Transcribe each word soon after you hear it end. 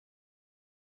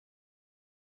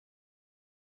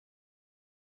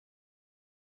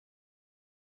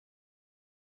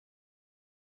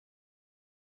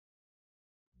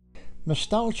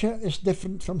Nostalgia is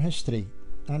different from history,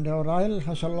 and our isle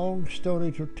has a long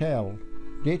story to tell,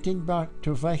 dating back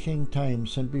to Viking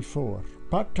times and before.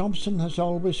 Pat Thompson has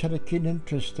always had a keen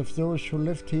interest of those who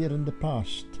lived here in the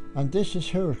past, and this is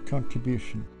her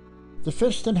contribution. The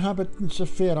first inhabitants of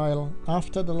Fair Isle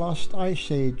after the last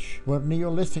ice age were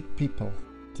Neolithic people.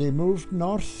 They moved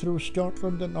north through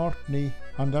Scotland and Orkney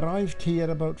and arrived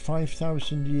here about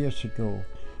 5,000 years ago.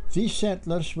 These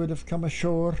settlers would have come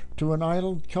ashore to an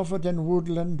island covered in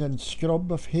woodland and scrub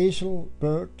of hazel,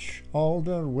 birch,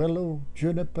 alder, willow,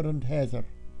 juniper and heather.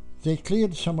 They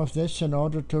cleared some of this in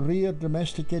order to rear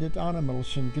domesticated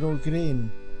animals and grow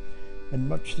grain, in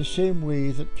much the same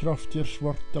way that croftiers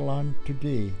work the land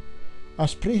today.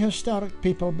 As prehistoric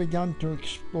people began to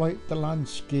exploit the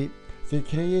landscape, they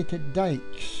created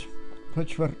dikes,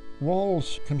 which were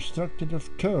walls constructed of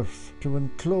turf to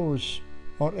enclose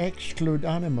or exclude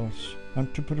animals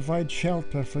and to provide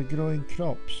shelter for growing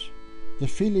crops. The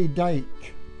Feely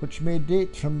Dyke, which may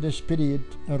date from this period,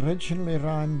 originally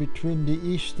ran between the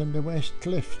east and the west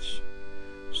cliffs,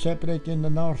 separating the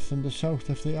north and the south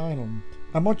of the island.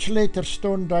 A much later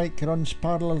stone dyke runs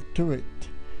parallel to it,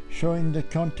 showing the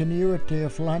continuity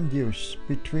of land use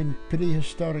between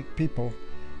prehistoric people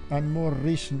and more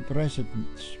recent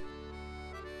residents.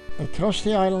 Across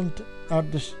the island are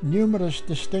numerous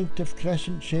distinctive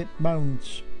crescent-shaped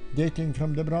mounds dating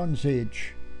from the Bronze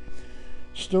Age.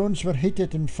 Stones were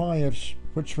heated in fires,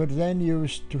 which were then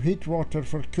used to heat water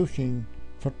for cooking,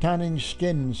 for tanning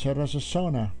skins, or as a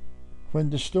sauna. When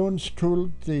the stones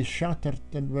cooled, they shattered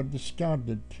and were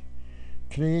discarded,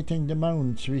 creating the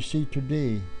mounds we see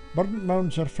today. Burnt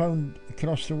mounds are found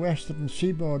across the western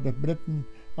seaboard of Britain,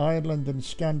 Ireland and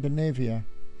Scandinavia,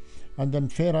 and in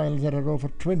Fair Isle there are over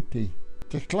 20.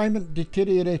 The climate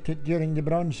deteriorated during the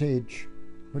Bronze Age,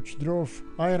 which drove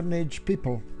Iron Age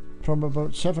people from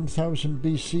about 7000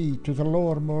 BC to the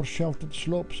lower, more sheltered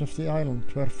slopes of the island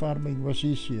where farming was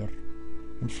easier.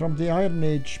 And from the Iron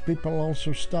Age, people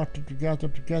also started to gather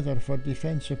together for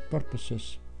defensive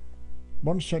purposes.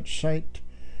 One such site,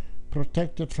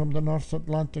 protected from the North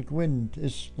Atlantic wind,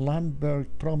 is Landberg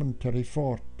Promontory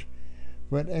Fort,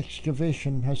 where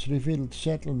excavation has revealed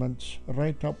settlements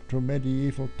right up to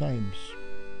medieval times.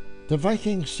 The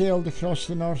Vikings sailed across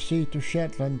the North Sea to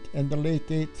Shetland in the late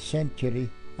 8th century,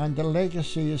 and the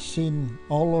legacy is seen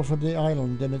all over the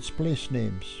island in its place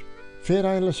names. Fair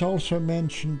Isle is also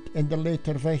mentioned in the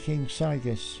later Viking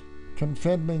sagas,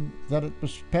 confirming that it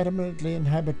was permanently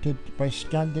inhabited by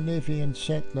Scandinavian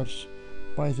settlers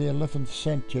by the 11th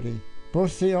century.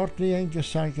 Both the Orkney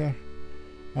saga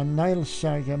and Niles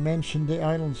saga mention the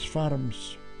island's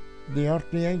farms. The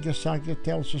Orkney saga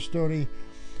tells the story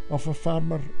of a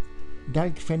farmer,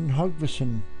 Dagfinn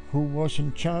Hugvison, who was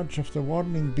in charge of the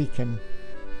warning beacon,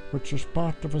 which was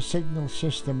part of a signal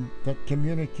system that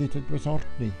communicated with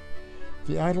Orkney.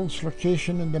 The island's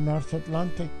location in the North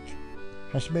Atlantic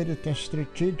has made it a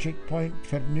strategic point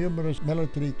for numerous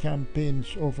military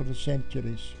campaigns over the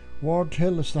centuries. Ward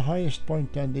Hill is the highest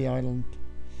point on the island,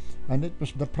 and it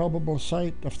was the probable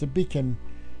site of the beacon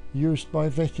used by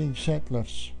Viking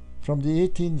settlers. From the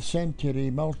 18th century,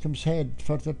 Malcolm's Head,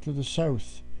 further to the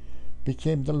south,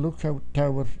 became the lookout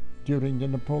tower during the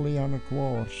Napoleonic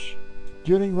Wars.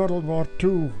 During World War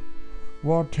II,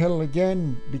 Ward Hill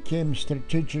again became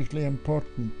strategically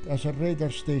important as a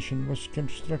radar station was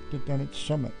constructed on its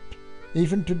summit.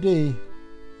 Even today,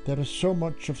 there is so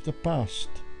much of the past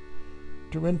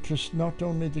to interest not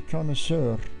only the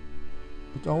connoisseur,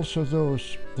 but also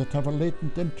those that have a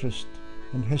latent interest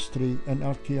in history and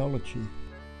archaeology.